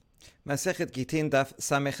Masechet Gittin Daf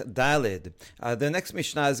Samech Dalid. The next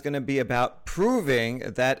Mishnah is going to be about proving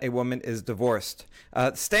that a woman is divorced.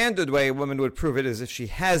 Standard way a woman would prove it is if she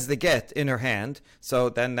has the get in her hand. So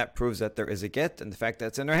then that proves that there is a get, and the fact that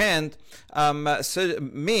it's in her hand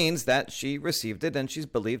means that she received it, and she's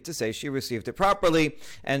believed to say she received it properly,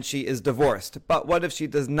 and she is divorced. But what if she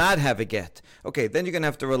does not have a get? Okay, then you're going to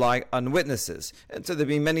have to rely on witnesses. And so there'll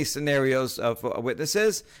be many scenarios of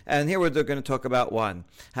witnesses, and here we're going to talk about one.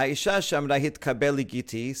 שאמרה התקבל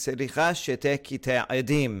לגיטי, צריכה שתי קטעי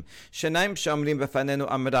עדים. שניים שאומרים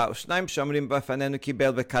בפנינו אמרה, ושניים שאומרים בפנינו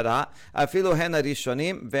קיבל וקרא, אפילו הן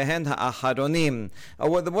הראשונים והן האחרונים.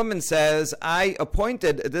 What the woman says, I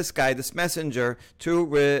appointed this guy, this messenger,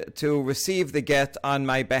 to receive the get on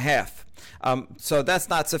my behalf. So that's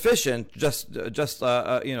not sufficient, just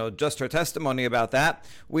her testimony about that.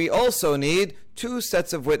 We also need two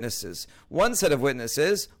sets of witnesses. One set of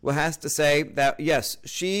witnesses has to say that, yes,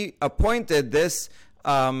 she appointed this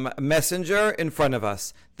messenger in front of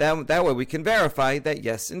us. That way we can verify that,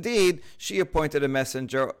 yes, indeed, she appointed a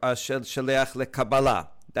messenger, shaliach lekabbalah.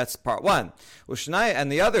 That's part one. Ushnai and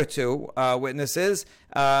the other two witnesses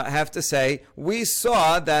have to say, we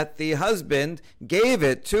saw that the husband gave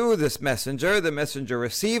it to this messenger, the messenger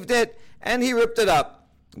received it, and he ripped it up.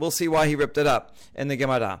 We'll see why he ripped it up in the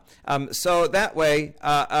Gemara. So that way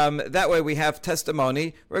we have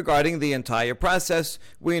testimony regarding the entire process.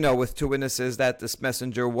 We know with two witnesses that this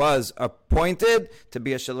messenger was appointed to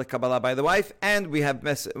be a shaliach Kabbalah by the wife, and we have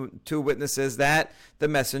two witnesses that the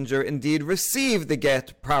messenger indeed received the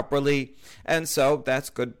get properly, and so that's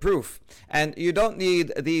good proof. And you don't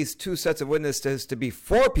need these two sets of witnesses to be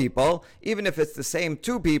four people, even if it's the same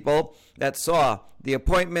two people that saw the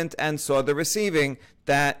appointment and saw the receiving.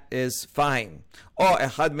 That is fine. Or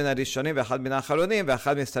there's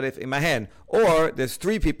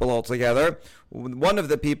three people altogether. One of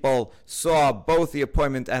the people saw both the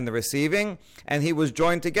appointment and the receiving, and he was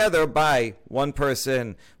joined together by one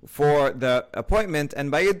person for the appointment and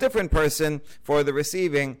by a different person for the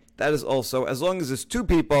receiving. That is also, as long as there's two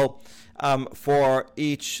people for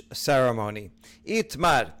each ceremony.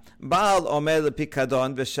 Itmar. Baal omer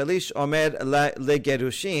lepikadon v'shalish omer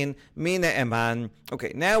legerushin mina eman.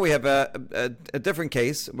 Okay, now we have a different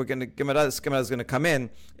case. This Gemara is going to come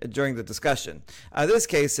in during the discussion. This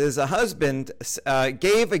case is a husband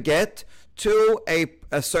gave a get to a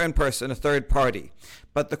certain person, a third party.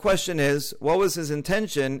 But the question is, what was his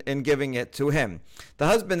intention in giving it to him? The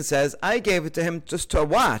husband says, I gave it to him just to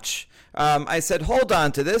watch. I said, hold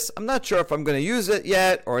on to this. I'm not sure if I'm going to use it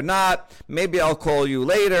yet or not. Maybe I'll call you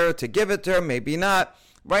later to give it to her, maybe not.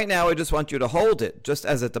 Right now, I just want you to hold it, just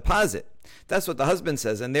as a deposit. That's what the husband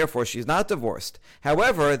says, and therefore she's not divorced.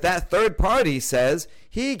 However, that third party says,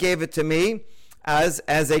 he gave it to me as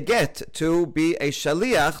a get to be a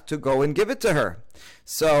shaliach to go and give it to her.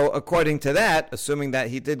 So according to that, assuming that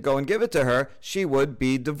he did go and give it to her, she would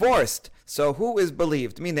be divorced. So who is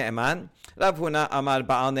believed? Mi ne'eman. Rav Huna amar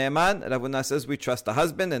ba'al ne'eman. Rav Huna says we trust the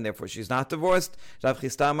husband and therefore she's not divorced. Rav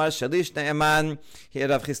Chisda amar shalish ne'eman. Here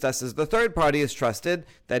Rav Chisda says the third party is trusted,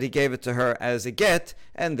 that he gave it to her as a get,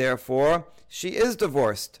 and therefore she is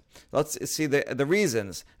divorced. Let's see the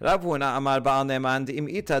reasons. Rav Huna amar ba'al ne'eman di'im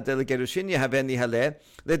ita del gerushin yahaveh nihaleh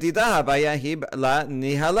ledida havaya hib la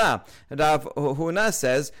nihala. Rav Huna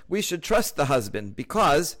says we should trust the husband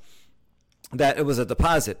because that it was a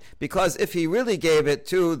deposit. Because if he really gave it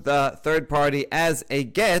to the third party as a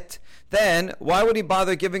get, then why would he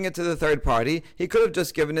bother giving it to the third party? He could have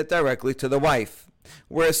just given it directly to the wife.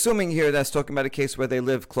 We're assuming here that's talking about a case where they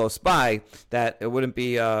live close by, that it wouldn't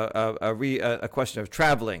be a question of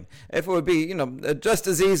traveling. If it would be, just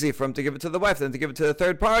as easy for him to give it to the wife than to give it to the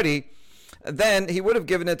third party, then he would have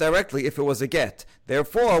given it directly if it was a get.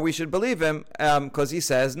 Therefore, we should believe him because he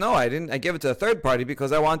says, no, I didn't. I gave it to a third party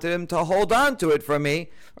because I wanted him to hold on to it for me.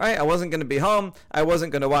 Right? I wasn't going to be home. I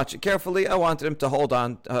wasn't going to watch it carefully. I wanted him to hold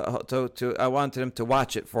on I wanted him to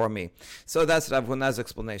watch it for me. So that's Rav Huna's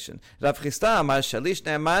explanation. Rav Chisda amar shalish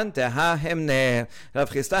ne'eman teha hemneh. Rav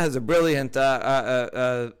Chisda has a brilliant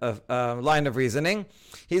line of reasoning.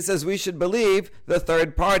 He says we should believe the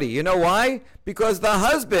third party. You know why? Because the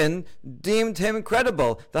husband deemed him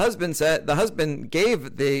credible. The husband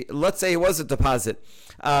gave let's say it was a deposit.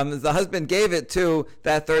 The husband gave it to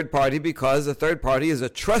that third party because the third party is a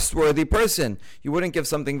trustworthy person. You wouldn't give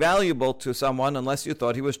something valuable to someone unless you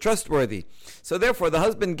thought he was trustworthy. So therefore, the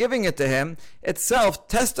husband giving it to him itself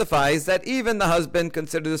testifies that even the husband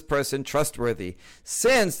considered this person trustworthy.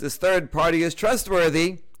 Since this third party is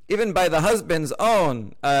trustworthy, even by the husband's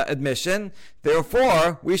own admission,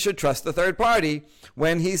 therefore, we should trust the third party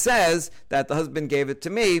when he says that the husband gave it to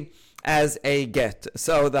me as a get.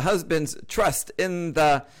 So the husband's trust in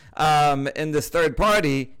this third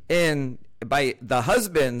party, by the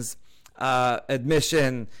husband's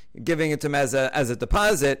admission, giving it to him as a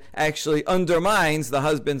deposit, actually undermines the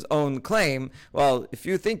husband's own claim. Well, if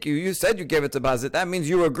you think you said you gave a deposit, that means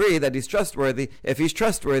you agree that he's trustworthy. If he's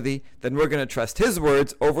trustworthy, then we're going to trust his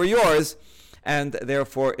words over yours, and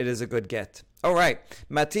therefore it is a good get. All right,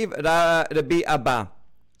 Mativ Rabbi Abba.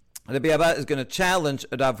 Rabbi Abba is going to challenge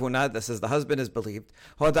Rav Huna. That says the husband is believed.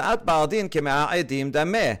 Hoda'at ba'aldin kema'a'idim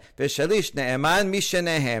dameh v'shalish ne'eman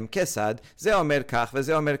mishenehem kesad ze omer kach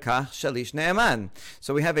v'ze omer kach shalish ne'eman.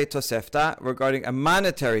 So we have a Tosefta regarding a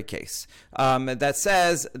monetary case that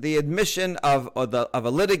says the admission of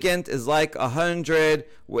a litigant is like 100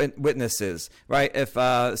 witnesses, right? If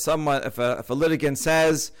a litigant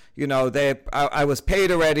says, I was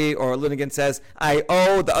paid already, or a litigant says, I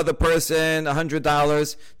owe the other person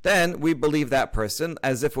 $100, then we believe that person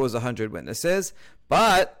as if it was 100 witnesses.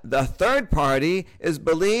 But the third party is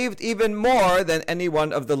believed even more than any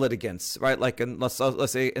one of the litigants, right? Like let's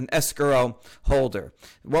say an escrow holder.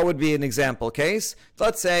 What would be an example case?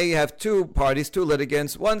 Let's say you have two parties, two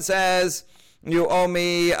litigants. One says, you owe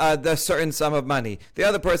me the certain sum of money. The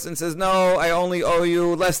other person says, no, I only owe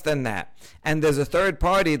you less than that. And there's a third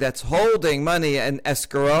party that's holding money in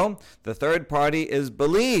escrow. The third party is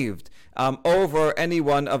believed over any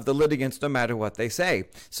one of the litigants, no matter what they say.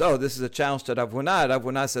 So this is a challenge to Rav Huna. Rav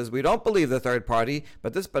Huna says we don't believe the third party,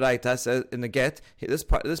 but this baraita says in the get, this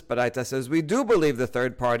baraita says we do believe the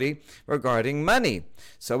third party regarding money.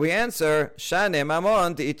 So we answer, Shane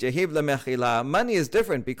mamon de'ityehiv lemechila. Money is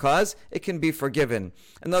different because it can be forgiven.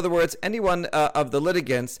 In other words, any one of the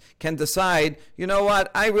litigants can decide, you know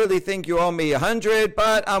what, I really think you owe me 100,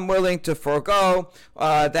 but I'm willing to forego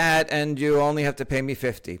that, and you only have to pay me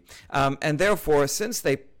 50. And therefore, since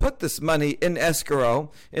they put this money in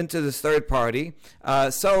escrow into this third party,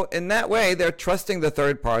 so in that way, they're trusting the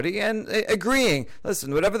third party and agreeing.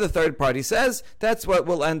 Listen, whatever the third party says, that's what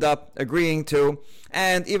we'll end up agreeing to.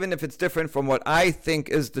 And even if it's different from what I think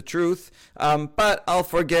is the truth, but I'll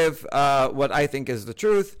forgive what I think is the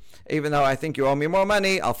truth. Even though I think you owe me more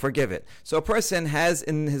money, I'll forgive it. So a person has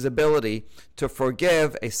in his ability to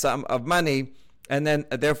forgive a sum of money and then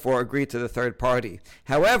therefore agree to the third party.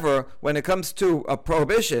 However, when it comes to a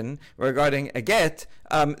prohibition regarding a get,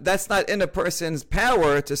 that's not in a person's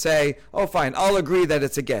power to say, oh fine, I'll agree that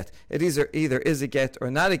it's a get. It either is a get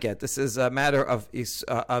or not a get. This is a matter of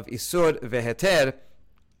isur veheter.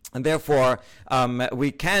 And therefore,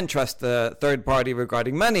 we can trust the third party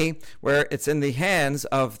regarding money, where it's in the hands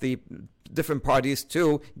of the different parties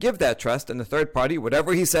to give that trust. And the third party,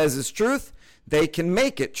 whatever he says is truth, they can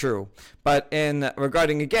make it true. But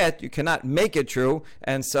regarding a get, you cannot make it true.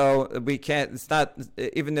 And so we can't, it's not,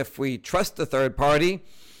 even if we trust the third party,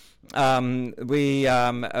 we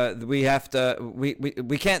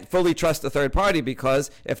can't fully trust the third party,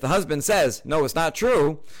 because if the husband says no, it's not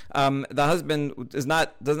true, the husband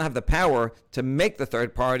doesn't have the power to make the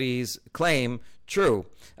third party's claim true.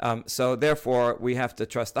 So therefore, we have to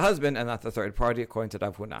trust the husband and not the third party, according to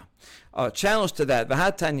Rav Huna. Challenge to that,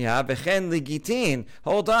 v'hatanya v'chen ligitin.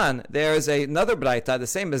 Hold on, there is another braita, the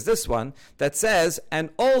same as this one, that says, and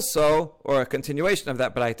also, or a continuation of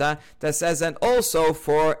that braita, that says, and also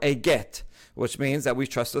for a get, which means that we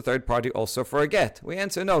trust the third party also for a get. We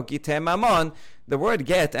answer, no, gitem mamon. The word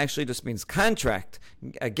get actually just means contract.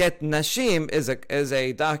 A get nashim is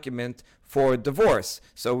a document for divorce.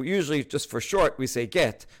 So usually, just for short, we say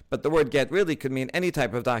get, but the word get really could mean any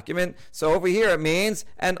type of document. So over here it means,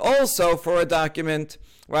 and also for a document,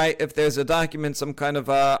 right? If there's a document, some kind of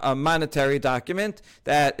a monetary document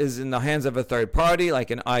that is in the hands of a third party,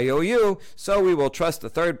 like an IOU, so we will trust the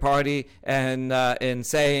third party and in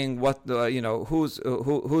saying what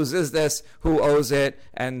whose is this, who owes it,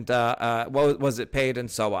 and what was it paid, and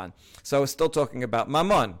so on. So it's still talking about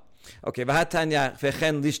mammon. Okay, v'hatanya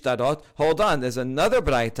v'chen lishtadot. Hold on, there's another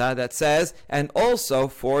braita that says, and also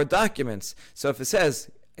for documents. So if it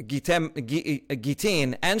says Gittin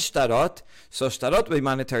and shtarot, so shtarot will be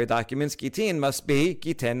monetary documents, Gittin must be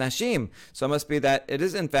Giten nashim. So it must be that it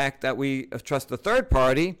is in fact that we trust the third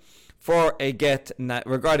party for a get,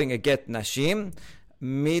 regarding a get nashim.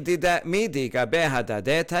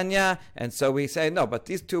 And so we say, no, but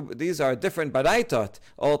these are different baraitot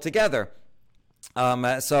altogether.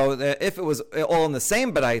 If it was all in the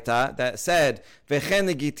same baraita that said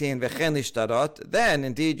v'chen Gittin v'chen shtarot, then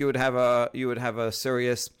indeed you would have a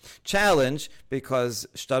serious challenge, because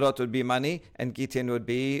shtarot would be money and Gittin would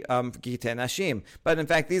be Gittin ashim. But in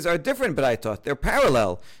fact, these are different baraitot; they're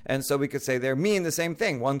parallel, and so we could say they mean the same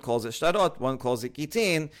thing. One calls it shtarot, one calls it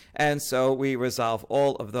Gittin, and so we resolve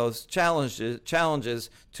all of those challenges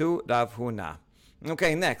to Rav Huna.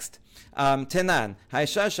 Okay, next. Tenan,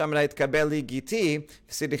 האישה שאמרה התקבל לי גיתי,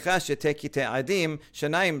 סליחה שתי קטעי עדים,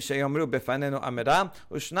 שניים שיאמרו בפנינו אמרה,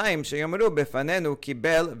 ושניים שיאמרו בפנינו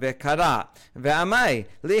קיבל וקרא. ועמי,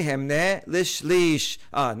 לי המנה לשליש.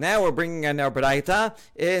 Now we're bringing in our braita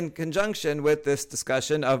in conjunction with this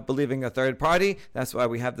discussion of believing a third party. That's why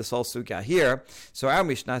we have this whole sugya here. So our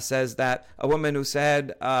Mishnah says that a woman who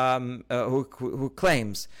said, who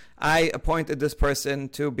claims, I appointed this person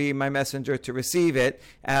to be my messenger to receive it,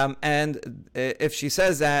 and if she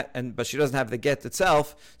says that, but she doesn't have the get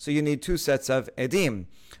itself, so you need two sets of edim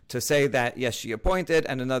to say that yes, she appointed,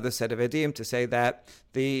 and another set of edim to say that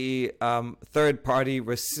the third party,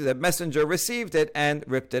 the messenger received it and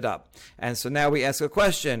ripped it up. And so now we ask a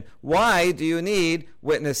question: why do you need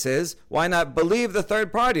witnesses? Why not believe the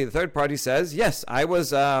third party? The third party says, yes, I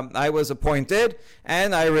was appointed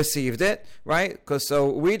and I received it, right? Because so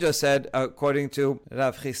we just said, according to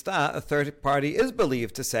Rav Chisda, a third party is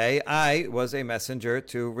believed to say, I was a messenger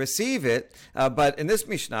to receive it. But in this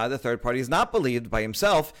Mishnah, the third party is not believed by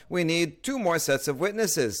himself. We need two more sets of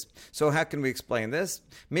witnesses. So how can we explain this?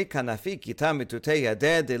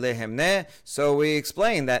 So we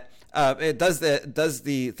explain that does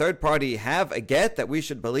the third party have a get that we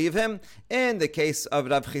should believe him? In the case of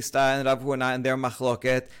Rav Chisda and Rav Huna and their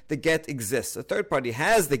machloket, the get exists. The third party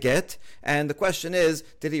has the get, and the question is,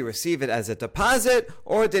 did he receive it as a deposit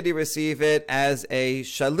or did he receive it as a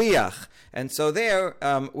shaliach? And so there,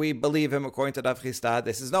 we believe him according to Rav Chisda.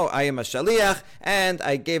 This is, no, I am a shaliach, and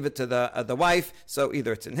I gave it to the wife, so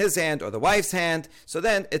either it's in his hand or the wife's hand, so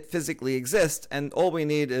then it physically exists, and all we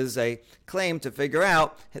need is a claim to figure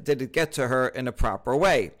out, did it get to her in a proper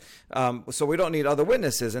way? So we don't need other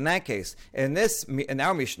witnesses in that case. In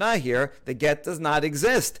our Mishnah here, the get does not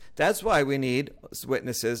exist. That's why we need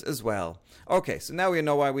witnesses as well. Okay, so now we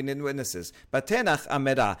know why we need witnesses. But tenach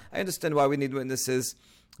amera, I understand why we need witnesses,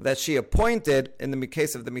 that she appointed, in the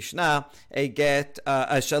case of the Mishnah, a get,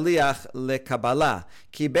 a shaliach lekabbalah.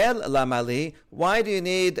 Kibel lamali, why do you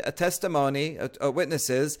need a testimony,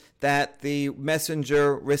 witnesses, that the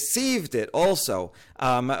messenger received it also?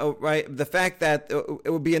 Right? The fact that it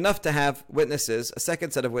would be enough to have witnesses, a second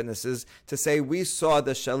set of witnesses, to say we saw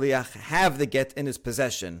the shaliach have the get in his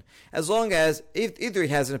possession. As long as either he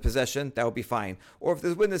has it in possession, that would be fine. Or if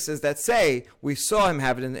there's witnesses that say we saw him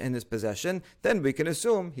have it in his possession, then we can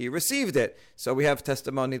assume he received it. So we have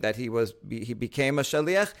testimony that he became a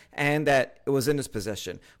shaliach and that it was in his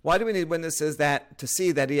possession. Why do we need witnesses that to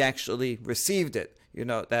see that he actually received it?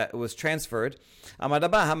 That it was transferred. Oh, this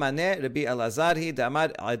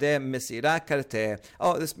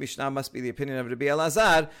Mishnah must be the opinion of Rabbi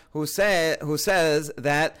Elazar, who says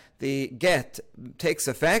that the get takes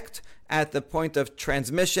effect at the point of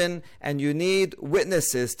transmission, and you need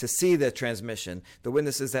witnesses to see the transmission. The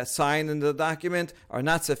witnesses that sign in the document are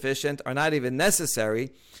not sufficient, are not even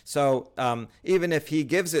necessary. So even if he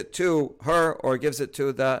gives it to her or gives it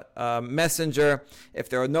to the messenger, if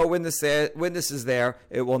there are no witnesses there,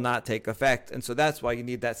 it will not take effect. And so that's why you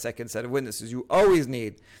need that second set of witnesses. You always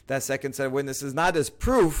need that second set of witnesses, not as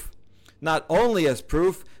proof, not only as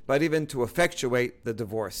proof, but even to effectuate the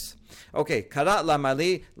divorce. Okay, karat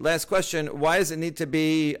lamali. Last question: why does it need to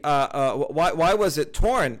be? Why was it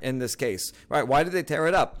torn in this case? Right? Why did they tear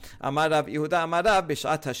it up? Amarav Yehuda Amarav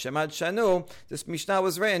Bishat Hashemad Shanu. This Mishnah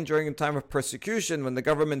was written during a time of persecution when the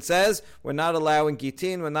government says we're not allowing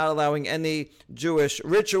Gittin, we're not allowing any Jewish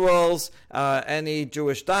rituals, any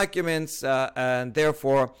Jewish documents, and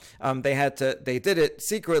therefore they did it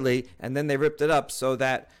secretly, and then they ripped it up so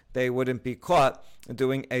that they wouldn't be caught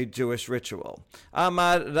doing a Jewish ritual.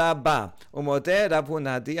 Amar Rabba, umodeh Rav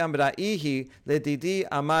Huna di amra'ihi ledidi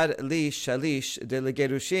amar li shalish de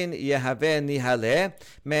legerushin yehave nihale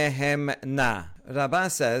mehem na. Rabba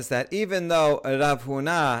says that even though Rav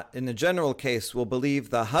Huna, in the general case, will believe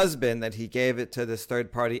the husband that he gave it to this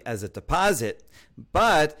third party as a deposit,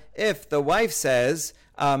 but if the wife says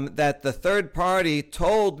that the third party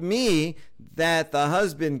told me that the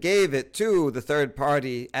husband gave it to the third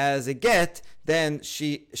party as a get, then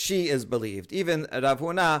she is believed. Even Rav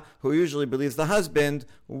Huna, who usually believes the husband,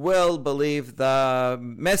 will believe the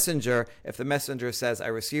messenger if the messenger says, I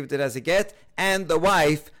received it as a get, and the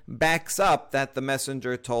wife backs up that the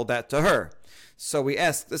messenger told that to her. So we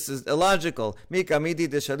ask, this is illogical. Can there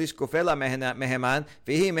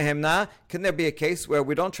be a case where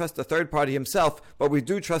we don't trust the third party himself, but we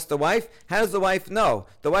do trust the wife? How does the wife know?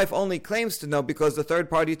 The wife only claims to know because the third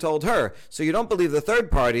party told her. So you don't believe the third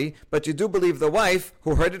party, but you do believe the wife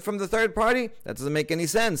who heard it from the third party? That doesn't make any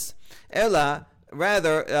sense. Ella,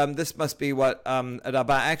 rather, this must be what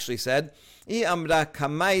Rabbah actually said. If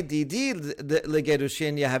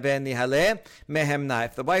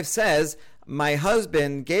the wife says, my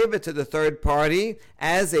husband gave it to the third party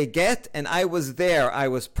as a get, and I was there, I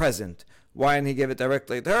was present. Why didn't he give it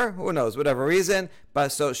directly to her? Who knows, whatever reason.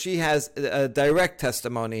 But so she has a direct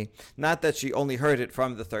testimony, not that she only heard it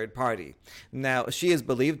from the third party. Now, she is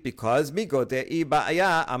believed because she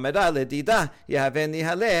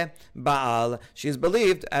is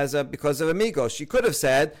believed because of amigo. She could have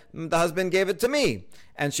said, the husband gave it to me,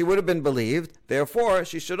 and she would have been believed. Therefore,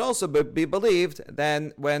 she should also be believed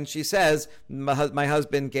then when she says, my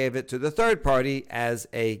husband gave it to the third party as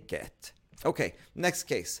a get. Okay, next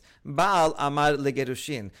case. Baal amar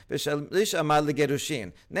legerushin, v'shalish amar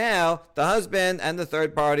legerushin. Now, the husband and the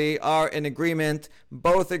third party are in agreement.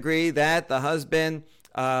 Both agree that the husband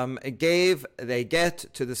gave a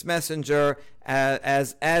get to this messenger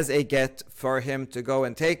as a get for him to go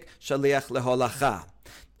and take shaliach leholacha.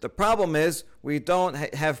 The problem is we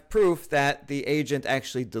don't have proof that the agent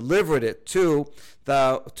actually delivered it to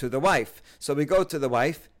the wife. So we go to the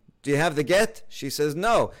wife. Do you have the get? She says,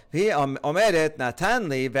 no. He omeret natan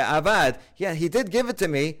li ve'avad. Yeah, he did give it to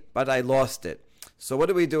me, but I lost it. So what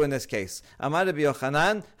do we do in this case? Amar Rabbi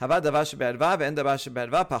Yochanan, hava davar shebe'erva ve'en davar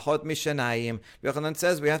shebe'erva pachot mishenayim. Rabbi Yochanan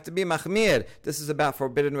says we have to be machmir. This is about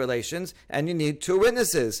forbidden relations, and you need two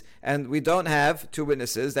witnesses. And we don't have two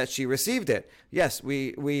witnesses that she received it. Yes,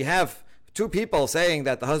 we have two people saying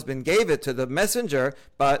that the husband gave it to the messenger,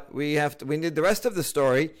 but we need the rest of the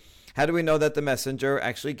story. How do we know that the messenger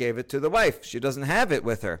actually gave it to the wife? She doesn't have it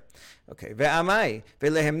with her. Okay, ve'amai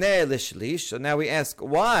ve'lehemneh lishlish. So now we ask,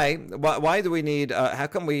 why do we need? How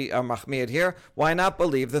come we are machmir here? Why not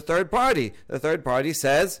believe the third party? The third party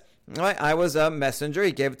says, I was a messenger.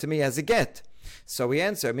 He gave it to me as a get. So we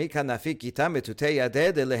answer, does the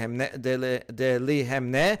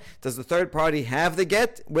third party have the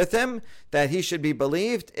get with him that he should be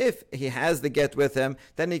believed? If he has the get with him,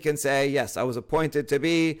 then he can say, yes, I was appointed to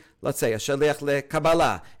be, let's say, a shaliach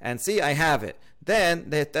le-kabbalah, and see, I have it. Then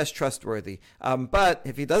that's trustworthy. But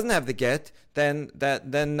if he doesn't have the get, then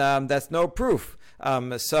that's no proof.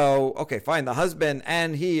 Okay, fine. The husband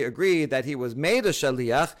and he agreed that he was made a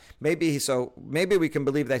shaliach. Maybe we can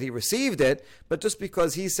believe that he received it, but just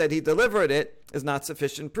because he said he delivered it is not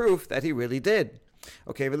sufficient proof that he really did.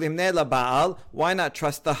 Okay, why not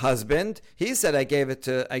trust the husband? He said, I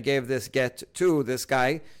gave this get to this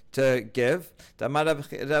guy to give. So after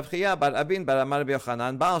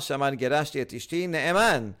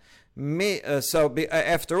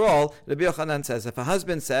all, Rabbi Yochanan says, if a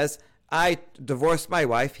husband says, I divorced my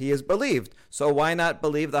wife, he is believed. So why not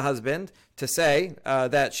believe the husband to say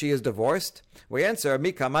that she is divorced? We answer,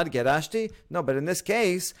 Mi kamad gerashti? No, but in this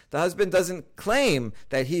case, the husband doesn't claim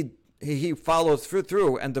that he followed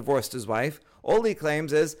through and divorced his wife. All he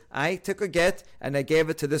claims is, I took a get and I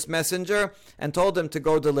gave it to this messenger and told him to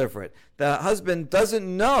go deliver it. The husband doesn't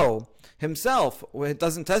know himself,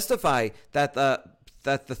 doesn't testify that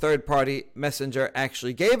the third party messenger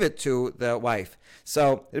actually gave it to the wife.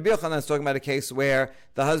 So Rabbi Yochanan is talking about a case where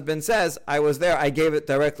the husband says, I was there, I gave it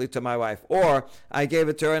directly to my wife, or I gave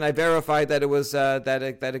it to her and I verified that it was that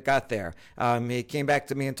it got there. He came back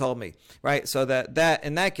to me and told me, right? So that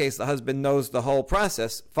in that case the husband knows the whole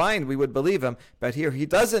process. Fine, we would believe him, but here he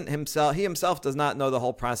doesn't himself. He himself does not know the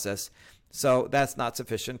whole process, so that's not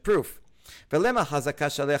sufficient proof. Okay, why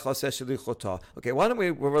don't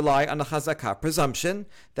we rely on a chazakah, presumption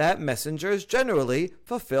that messengers generally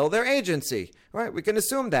fulfill their agency? Right? We can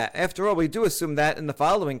assume that. After all, we do assume that in the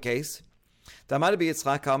following case. Tamar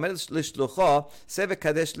biyitzchak haomed lishlucho se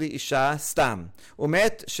vekadesh li isha stam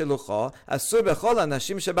umet shelucho asur bechol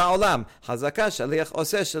hanashim sheba'olam chazaka shaliach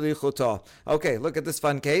oseh shalichuto. Okay, look at this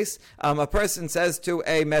fun case. A person says to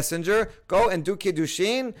a messenger, go and do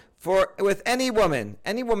kiddushin with any woman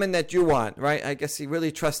that you want, right? I guess he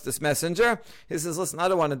really trusts this messenger. He says, listen, I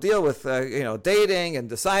don't want to deal with dating and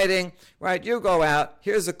deciding, right? You go out,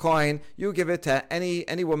 here's a coin, you give it to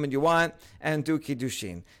any woman you want and do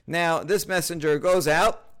kiddushin. Now, this messenger goes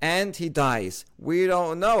out and he dies. We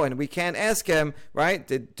don't know, and we can't ask him, right?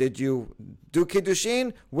 Did you do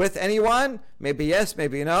kiddushin with anyone? Maybe yes,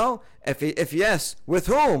 maybe no. If yes, with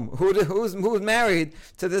whom? Who's married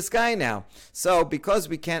to this guy now? So because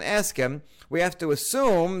we can't ask him, we have to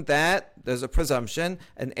assume that there's a presumption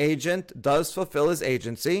an agent does fulfill his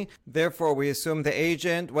agency. Therefore, we assume the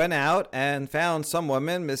agent went out and found some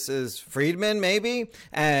woman, Mrs. Friedman maybe,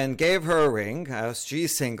 and gave her a ring.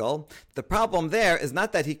 She's single. The problem there is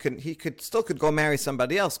not that he still could go marry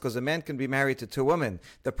somebody else, because a man can be married to two women.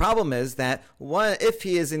 The problem is that if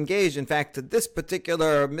he is engaged, in fact, to this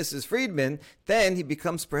particular Mrs. Friedman, then he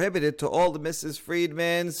becomes prohibited to all the Mrs.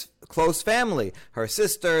 Friedman's close family, her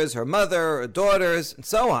sisters, her mother, her daughters, and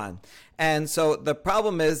so on. And so the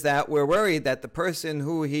problem is that we're worried that the person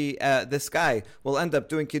who this guy will end up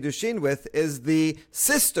doing kiddushin with is the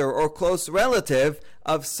sister or close relative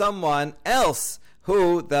of someone else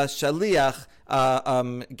who the shaliach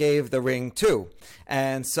gave the ring to.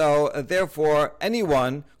 And so therefore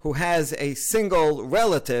anyone who has a single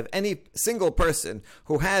relative, any single person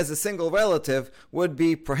who has a single relative would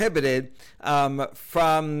be prohibited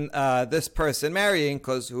from this person marrying,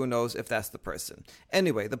 because who knows if that's the person.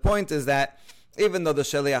 Anyway, the point is that even though the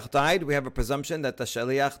shaliach died, we have a presumption that the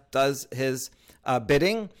shaliach does his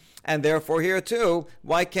bidding. And therefore here too,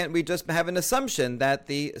 why can't we just have an assumption that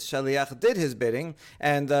the shaliach did his bidding?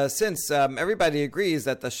 And since everybody agrees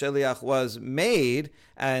that the shaliach was made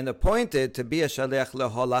and appointed to be a shaliach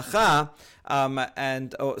leholacha,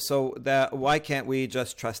 why can't we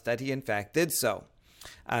just trust that he in fact did so?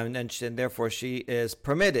 And therefore she is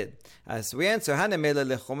permitted. So we answer, that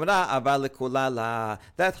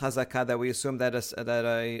chazakah that we assume that a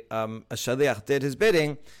shaliach did his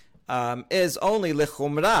bidding is only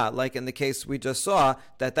lechumra, like in the case we just saw,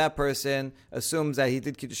 that person assumes that he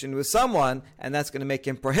did kiddushin with someone, and that's going to make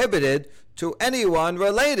him prohibited to anyone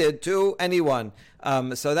related to anyone.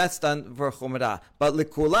 So that's done for chumra. But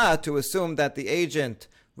likula, to assume that the agent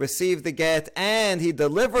received the get and he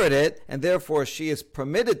delivered it, and therefore she is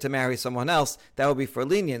permitted to marry someone else, that would be for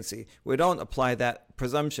leniency. We don't apply that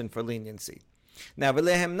presumption for leniency. Now,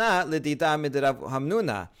 v'lehemna l'dida mid Rav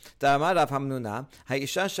Hamnuna. Ta'amar Rav Hamnuna,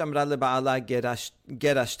 ha'isha shamra le'ba'ala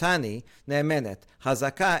gerashtani ne'emenet.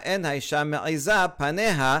 Chazaka en ha'isha me'iza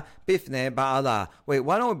paneha bifnei ba'ala. Wait,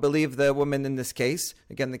 why don't we believe the woman in this case?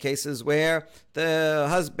 Again, the cases where the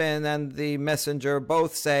husband and the messenger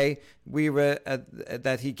both say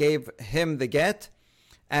that he gave him the get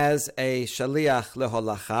as a shaliach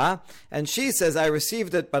leholacha, and she says, I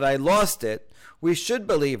received it, but I lost it. We should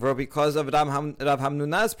believe her because of Rav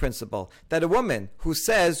Hamnuna's principle, that a woman who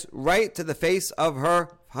says right to the face of her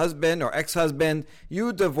husband or ex-husband,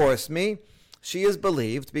 you divorce me, she is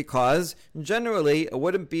believed because generally a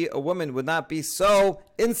woman would not be so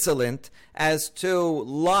insolent as to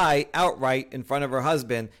lie outright in front of her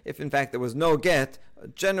husband if in fact there was no get.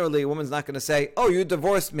 Generally, a woman's not going to say, oh, you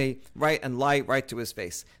divorced me, right, and lie right to his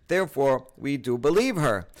face. Therefore, we do believe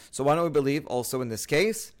her. So why don't we believe also in this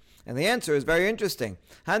case? And the answer is very interesting.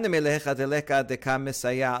 We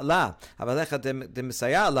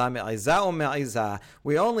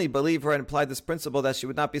only believe her and apply this principle that she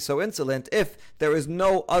would not be so insolent if there is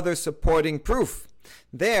no other supporting proof.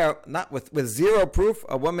 There, not with zero proof,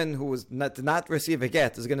 a woman who did not receive a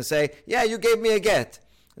get is going to say, yeah, you gave me a get.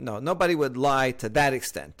 No, nobody would lie to that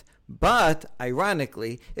extent. But,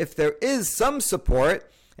 ironically, if there is some support,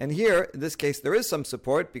 and here, in this case, there is some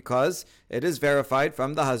support because it is verified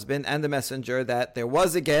from the husband and the messenger that there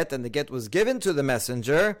was a get and the get was given to the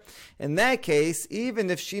messenger. In that case, even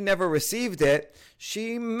if she never received it,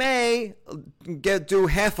 she may do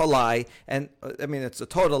half a lie, and I mean it's a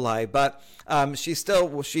total lie, but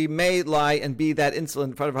she may lie and be that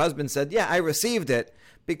insolent in front of her husband and said, yeah, I received it.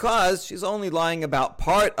 Because she's only lying about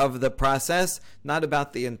part of the process, not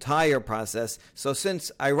about the entire process. So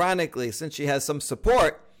since she has some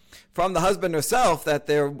support from the husband herself that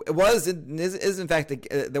there was a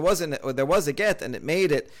get and it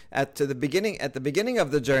made it at the beginning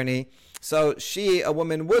of the journey, so a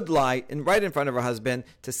woman would lie right in front of her husband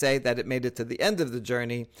to say that it made it to the end of the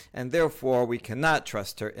journey, and therefore we cannot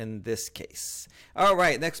trust her in this case. All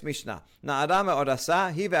right, next Mishnah. Na'ara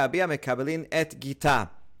me'orasa hi ve'abia mekabelin et gita.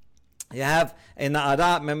 You have a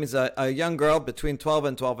na'ara, means a young girl between 12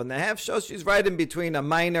 and 12 and a half. So she's right in between a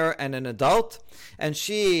minor and an adult. And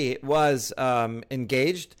she was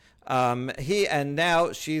engaged. And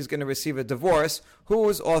now she's going to receive a divorce. who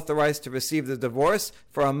is authorized to receive the divorce.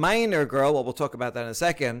 For a minor girl, well, we'll talk about that in a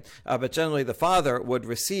second, but generally the father would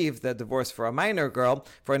receive the divorce for a minor girl.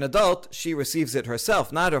 For an adult, she receives it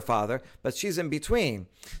herself, not her father, but she's in between.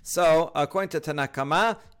 So, according to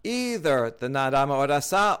Tanakama, either the Nadama or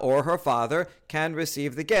Rasa or her father can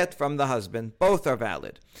receive the get from the husband. Both are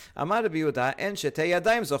valid. Amar Rabbi Yehuda, en shetei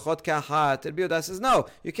yadayim zochot ka'achat. Rabbi Yehuda says, no,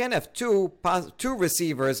 you can't have two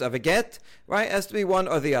receivers of a get, right? It has to be one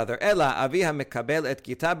or the other. Ela aviha mekabel et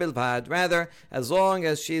kita bilvad. Rather, as long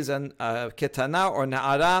as she's a kitana or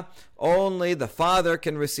na'ara, only the father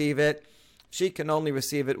can receive it. She can only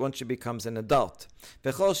receive it once she becomes an adult.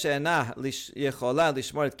 Now back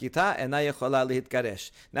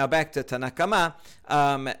to Tanakama,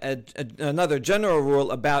 another general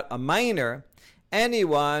rule about a minor: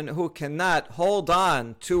 anyone who cannot hold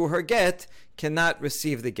on to her get cannot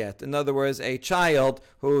receive the get. In other words, a child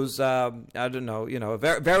who's, very,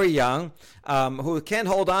 very young, who can't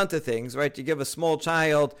hold on to things, right? You give a small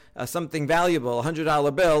child something valuable, a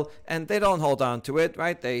 $100 bill, and they don't hold on to it,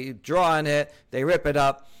 right? They draw on it, they rip it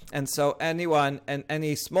up. And so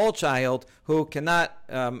any small child who cannot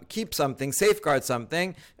keep something, safeguard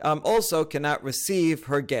something, also cannot receive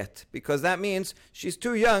her get, because that means she's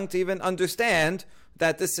too young to even understand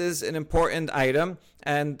that this is an important item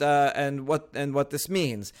and what this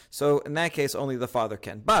means. So in that case, only the father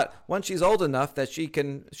can. But once she's old enough that she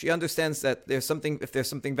understands that if there's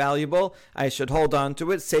something valuable, I should hold on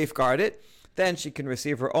to it, safeguard it, then she can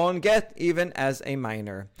receive her own get, even as a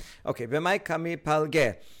minor. Okay, v'mai kami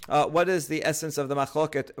palge. What is the essence of the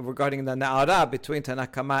machloket regarding the na'ara between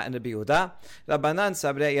Tanakama and Rabbi Yehuda? Rabbanan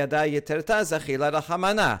sabre yada yiterta zachila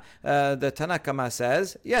rachamana. The Tanakama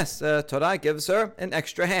says, yes, Torah gives her an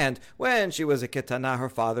extra hand. When she was a kitana, her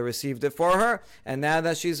father received it for her, and now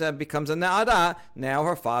that she's becomes a na'ara, now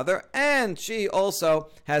her father and she also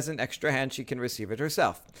has an extra hand. She can receive it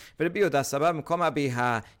herself. But Rabbi Yehuda sabah mkoma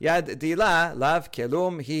biha yad dila lav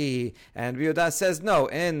kelum hi. And Rabbi Yehuda says, no,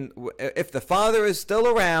 if the father is still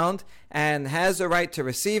around and has a right to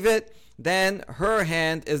receive it, then her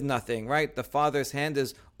hand is nothing, right? The father's hand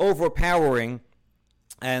is overpowering,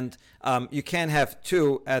 and you can't have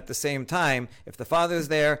two at the same time. If the father is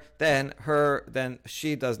there, then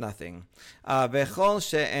she does nothing.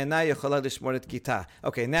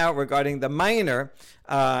 Okay, now regarding the minor,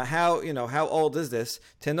 how old is this?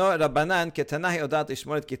 Tenor Rabbanan ketana yodat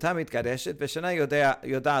lishmor et kita mitgareshet v'shana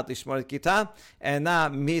yodat lishmor et kita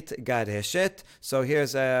ena mitgareshet. So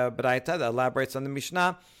here's a braita that elaborates on the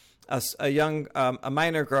Mishnah. A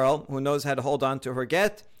minor girl who knows how to hold on to her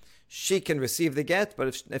get, she can receive the get,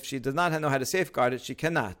 but if she does not know how to safeguard it, she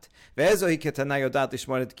cannot. And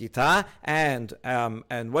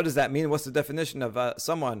what does that mean? What's the definition of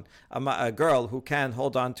a girl who can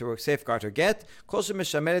hold on to or safeguard her get?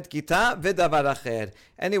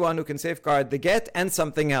 Anyone who can safeguard the get and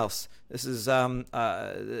something else. This is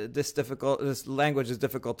this language is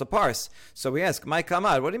difficult to parse. So we ask, "My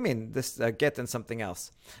kamar, what do you mean? This get and something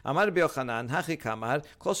else?" Amar Rabbi Yochanan, hachi kamar,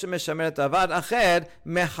 kol shemeshameret avar acher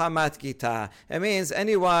mechamat gita. It means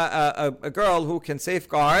anyone, a girl who can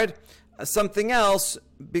safeguard something else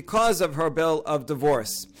because of her bill of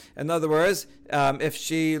divorce. In other words, if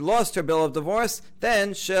she lost her bill of divorce,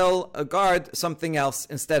 then she'll guard something else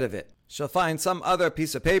instead of it. She'll find some other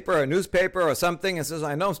piece of paper, a newspaper or something, and says,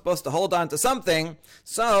 I know I'm supposed to hold on to something,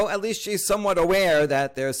 so at least she's somewhat aware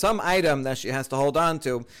that there's some item that she has to hold on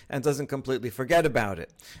to and doesn't completely forget about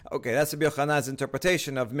it. Okay, that's Rabbi Yochanan's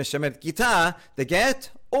interpretation of Mishamet Gita, the get,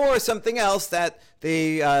 or something else that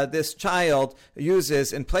this child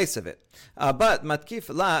uses in place of it. But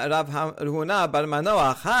matkif la Rav Huna bar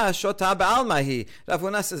Manoach ha shota ba'almahi. Rav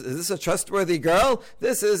Huna says, is this a trustworthy girl?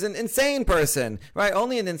 This is an insane person, right?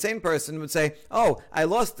 Only an insane person would say, oh, I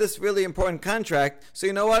lost this really important contract, so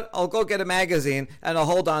you know what? I'll go get a magazine and I'll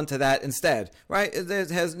hold on to that instead, right? It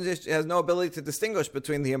has no ability to distinguish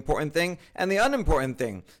between the important thing and the unimportant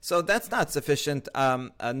thing. So that's not sufficient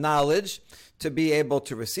knowledge to be able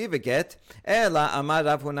to receive a get. Ela amar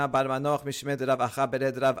Rav Huna bar Manoach mishmed Rav Acha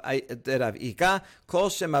bered Rav Ika kol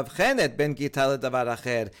shemavchenet ben gita ledavar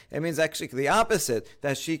acher. It means actually the opposite,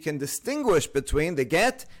 that she can distinguish between the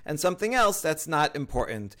get and something else that's not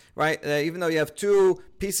important, right? Even though you have two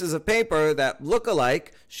pieces of paper that look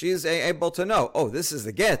alike, she's able to know, oh, this is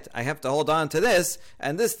the get, I have to hold on to this,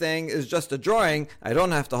 and this thing is just a drawing, I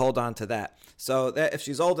don't have to hold on to that. So that if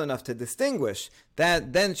she's old enough to distinguish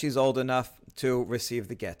that, then she's old enough to receive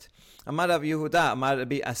the get. Amar Rav Yehuda, Amar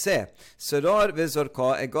Rabbi Aseh, Soror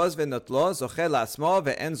v'zorko, egoz v'notlo, zoche la'asmo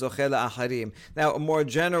ve'en zoche la'acharim. Now, a more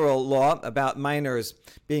general law about minors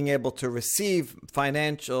being able to receive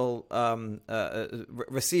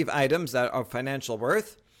receive items that are financial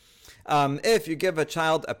worth. If you give a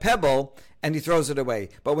child a pebble and he throws it away,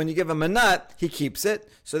 but when you give him a nut, he keeps it.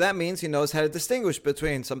 So that means he knows how to distinguish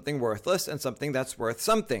between something worthless and something that's worth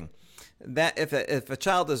something. That if a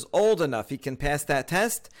child is old enough, he can pass that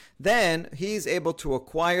test, then he's able to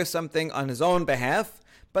acquire something on his own behalf,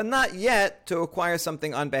 but not yet to acquire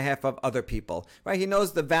something on behalf of other people. Right? He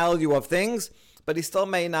knows the value of things, but he still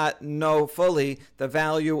may not know fully the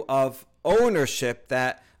value of ownership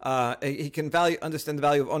that he can understand the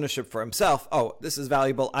value of ownership for himself. Oh, this is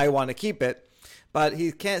valuable, I want to keep it. But he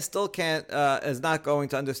is not going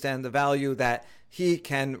to understand the value that he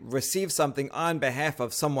can receive something on behalf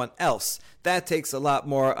of someone else. That takes a lot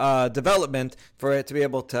more development for it to be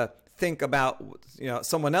able to think about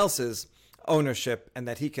someone else's ownership and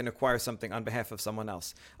that he can acquire something on behalf of someone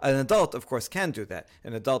else. An adult, of course, can do that.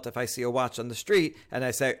 An adult, if I see a watch on the street and I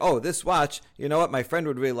say, oh, this watch, you know what, my friend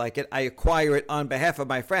would really like it, I acquire it on behalf of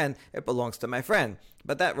my friend, it belongs to my friend.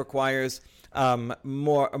 But that requires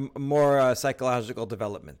more psychological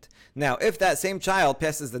development. Now, if that same child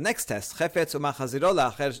passes the next test, if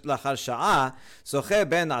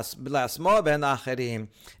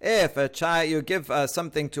a child, you give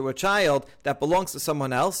something to a child that belongs to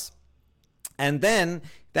someone else, and then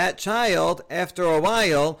that child, after a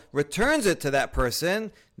while, returns it to that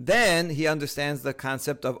person, then he understands the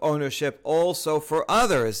concept of ownership also for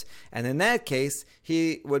others. And in that case,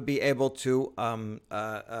 he would be able to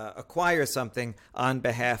acquire something on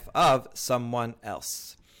behalf of someone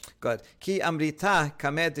else. Good. Ki amrita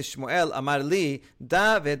kamed Shmuel amar li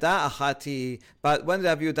da veda achati. But when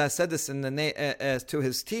Rav Yehuda said this to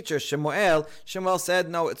his teacher Shmuel said,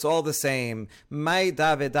 no, it's all the same. Mai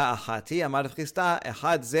da veda achati amar Rav Chisda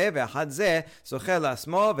echad ze ve'echad ze zoche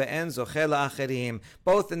la'asmo ve'en zoche la'acherim.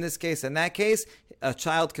 Both in this case and that case, a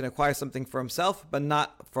child can acquire something for himself, but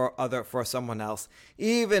not for someone else.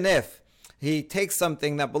 Even if he takes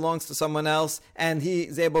something that belongs to someone else and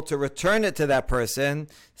he's able to return it to that person,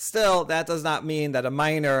 still, that does not mean that a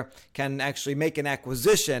minor can actually make an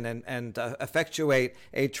acquisition and effectuate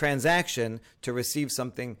a transaction to receive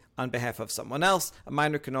something on behalf of someone else. A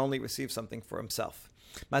minor can only receive something for himself.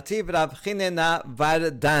 Mativ Rav Chinena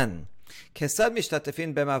Vardan. כיצד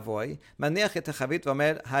משתתפים במבוי, מניח את החבית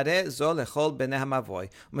ואומר, הרי זו לכל בני המבוי,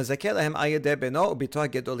 ומזכה להם על ידי בנו וביתו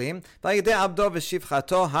הגדולים, ועל ידי עבדו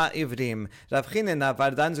ושפחתו העברים. Rav Chinena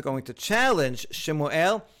Vardan is going to challenge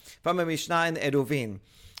Shmuel from a Mishnah in Eruvin.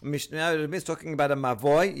 Mishnah is talking about a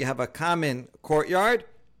mavoi. You have a common courtyard,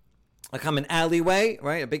 a common alleyway,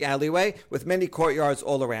 right? A big alleyway with many courtyards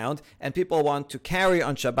all around, and people want to carry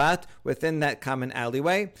on Shabbat within that common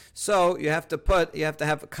alleyway. So you have to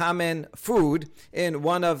have common food in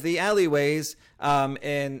one of the alleyways,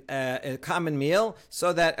 in a common meal,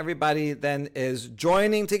 so that everybody then is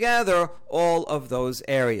joining together all of those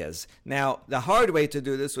areas. Now, the hard way to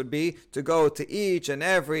do this would be to go to each and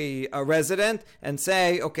every resident and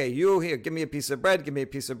say, okay, you here, give me a piece of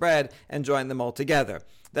bread, and join them all together.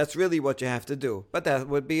 That's really what you have to do. But that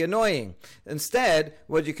would be annoying. Instead,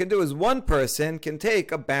 what you can do is one person can take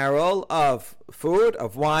a barrel of food,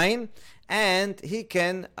 of wine, and he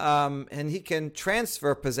can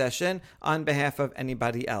transfer possession on behalf of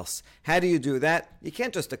anybody else. How do you do that? You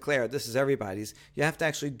can't just declare this is everybody's. You have to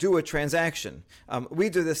actually do a transaction. We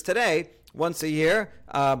do this today. Once a year,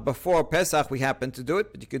 before Pesach, we happen to do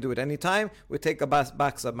it, but you could do it anytime. We take a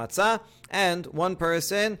box of matzah, and one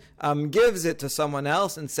person gives it to someone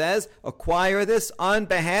else and says, acquire this on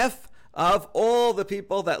behalf of all the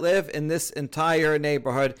people that live in this entire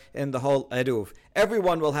neighborhood, in the whole Eruv.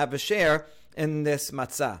 Everyone will have a share in this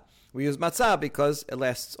matzah. We use matzah because it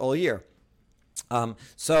lasts all year.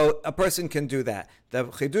 So a person can do that. The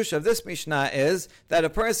chidush of this Mishnah is that a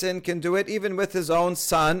person can do it even with his own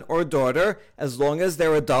son or daughter, as long as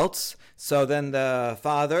they're adults. So then the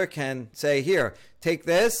father can say, here, take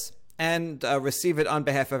this and receive it on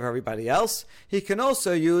behalf of everybody else. He can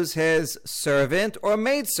also use his servant or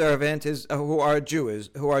maidservant who are Jews,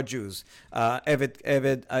 Eved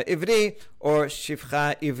Ivri or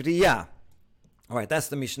Shifcha Ivriya. All right, that's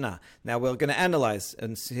the Mishnah. Now we're going to analyze,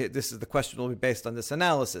 and see, this is the question will be based on this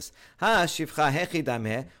analysis. Ha shivcha hechi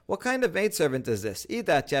dameh. What kind of maidservant is this?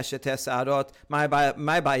 Idat yashetes arot my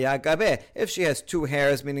baya gabe. If she has 2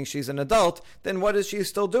 hairs, meaning she's an adult, then what is she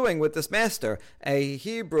still doing with this master? A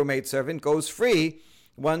Hebrew maidservant goes free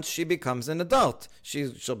once she becomes an adult.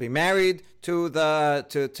 She'll be married to the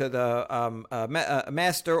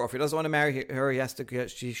master, or if he doesn't want to marry her,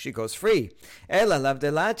 she goes free. Rather,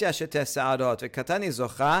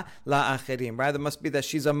 it must be that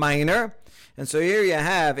she's a minor. And so here you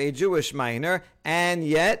have a Jewish minor, and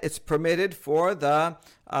yet it's permitted for the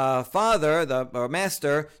father, or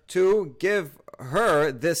master, to give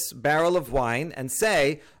her this barrel of wine and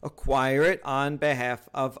say, acquire it on behalf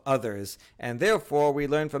of others. And therefore, we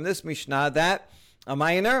learn from this Mishnah that a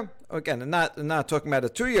minor, again, I'm not talking about a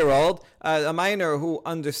 2-year-old, a minor who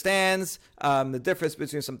understands the difference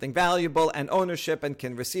between something valuable and ownership and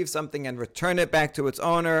can receive something and return it back to its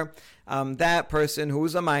owner, that person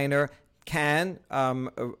who's a minor can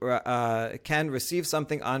receive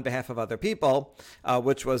something on behalf of other people,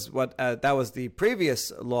 which was what that was the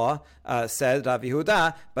previous law, said Rav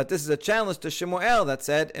Yehuda. But this is a challenge to Shemuel that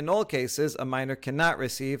said in all cases a minor cannot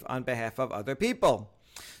receive on behalf of other people.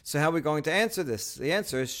 So how are we going to answer this? The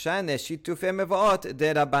answer is Shane Shitufe Mevaot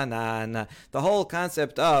de Rabbanan. The whole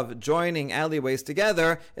concept of joining alleyways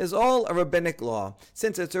together is all a rabbinic law.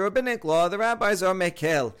 Since it's a rabbinic law, the rabbis are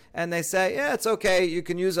mekel, and they say, yeah, it's okay, you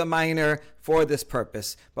can use a minor for this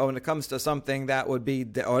purpose. But when it comes to something that would be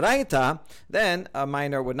deoraita, then a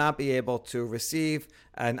minor would not be able to receive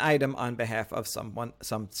an item on behalf of someone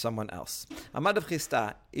else. Amar Rav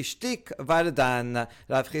Chisda, Ishtik Vardan.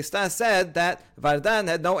 Rav Chisda said that Vardan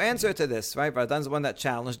had no answer to this, right? Vardan's the one that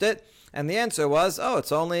challenged it. And the answer was,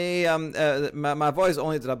 it's only, Mavoy is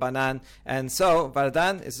only Drabanan. And so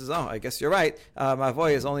Vardan says, I guess you're right.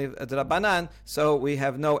 Mavoy is only Drabanan. So we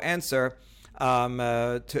have no answer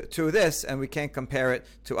to this, and we can't compare it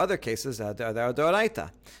to other cases that are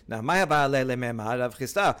Doraita. Now, Rav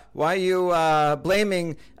Chisda, why are you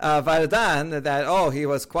blaming Vardan that, he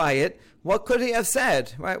was quiet? What could he have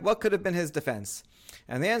said, right? What could have been his defense?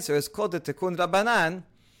 And the answer is, Kol de Tekun Rabbanan,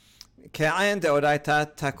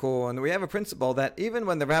 we have a principle that even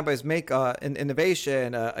when the rabbis make an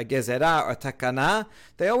innovation, a gezerah or takana,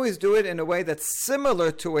 they always do it in a way that's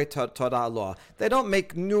similar to a Torah law. They don't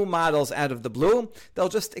make new models out of the blue. They'll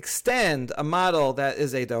just extend a model that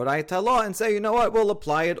is a Doraita law and say, you know what, we'll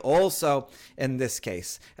apply it also in this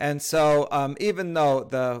case. And so even though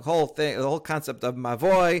the whole concept of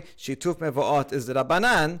mavoy, shituf mevoot is the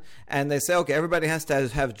Rabbanan, and they say, okay, everybody has to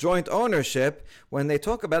have joint ownership, when they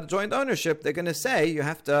talk about joint ownership, they're going to say you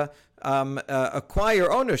have to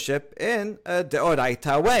acquire ownership in a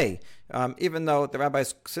deoraita way. Even though the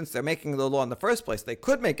rabbis, since they're making the law in the first place, they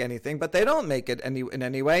could make anything, but they don't make it in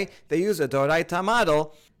any way. They use a deoraita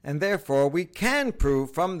model, and therefore we can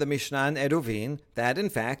prove from the Mishnah and Eruvin that in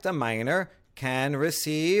fact a minor can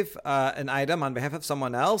receive an item on behalf of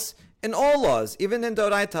someone else in all laws, even in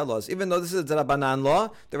Doraita laws. Even though this is a Drabanan law,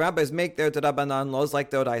 the rabbis make their Drabanan laws like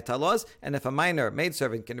Doraita laws, and if a minor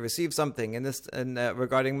maidservant can receive something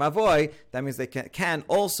regarding Mavoy, that means they can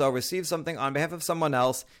also receive something on behalf of someone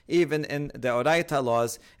else, even in Doraita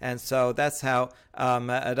laws. And so that's how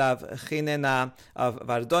Rav Chinena of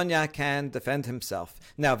Vardonia can defend himself.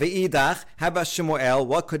 Now, Ve'idach, how about Shemuel?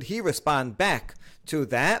 What could he respond back to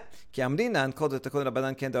that? When do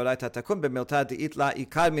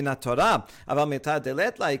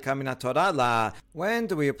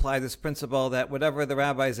we apply this principle that whatever the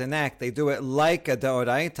rabbis enact, they do it like a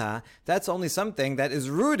deoraita? That's only something that is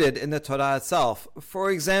rooted in the Torah itself. For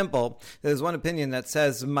example, there's one opinion that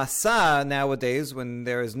says Masa nowadays, when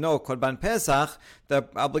there is no Korban Pesach, the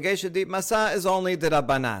obligation to eat Masa is only the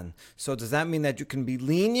Rabbanan. So does that mean that you can be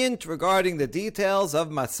lenient regarding the details of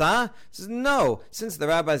Masa? Says no. Since the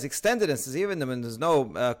rabbis extended it and says even when there's no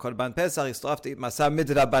Korban Pesach, you still have to eat Masa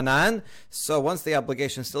mid-Rabbanan. So once the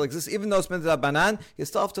obligation still exists, even though it's mid-Rabbanan, you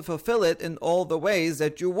still have to fulfill it in all the ways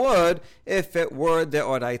that you would if it were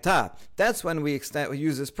deoraita. That's when we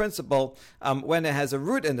use this principle when it has a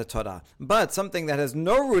root in the Torah. But something that has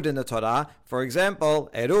no root in the Torah, for example,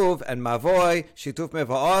 Eruv and Mavoy, Shituf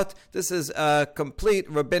Mevaot, this is a complete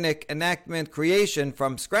rabbinic enactment creation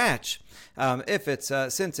from scratch.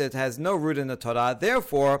 Since it has no root in the Torah,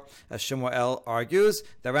 therefore, as Shemuel argues,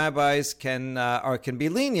 the rabbis can be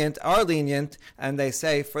lenient, and they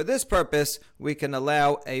say for this purpose we can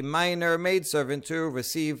allow a minor maidservant to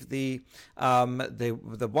receive the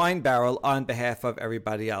wine barrel on behalf of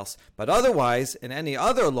everybody else. But otherwise, in any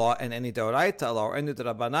other law, in any Doraita law or any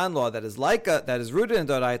Rabbanan law that is rooted in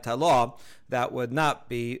Doraita law, that would not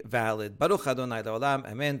be valid. Baruch Adonai Le'olam,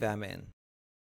 Amen ve'amen.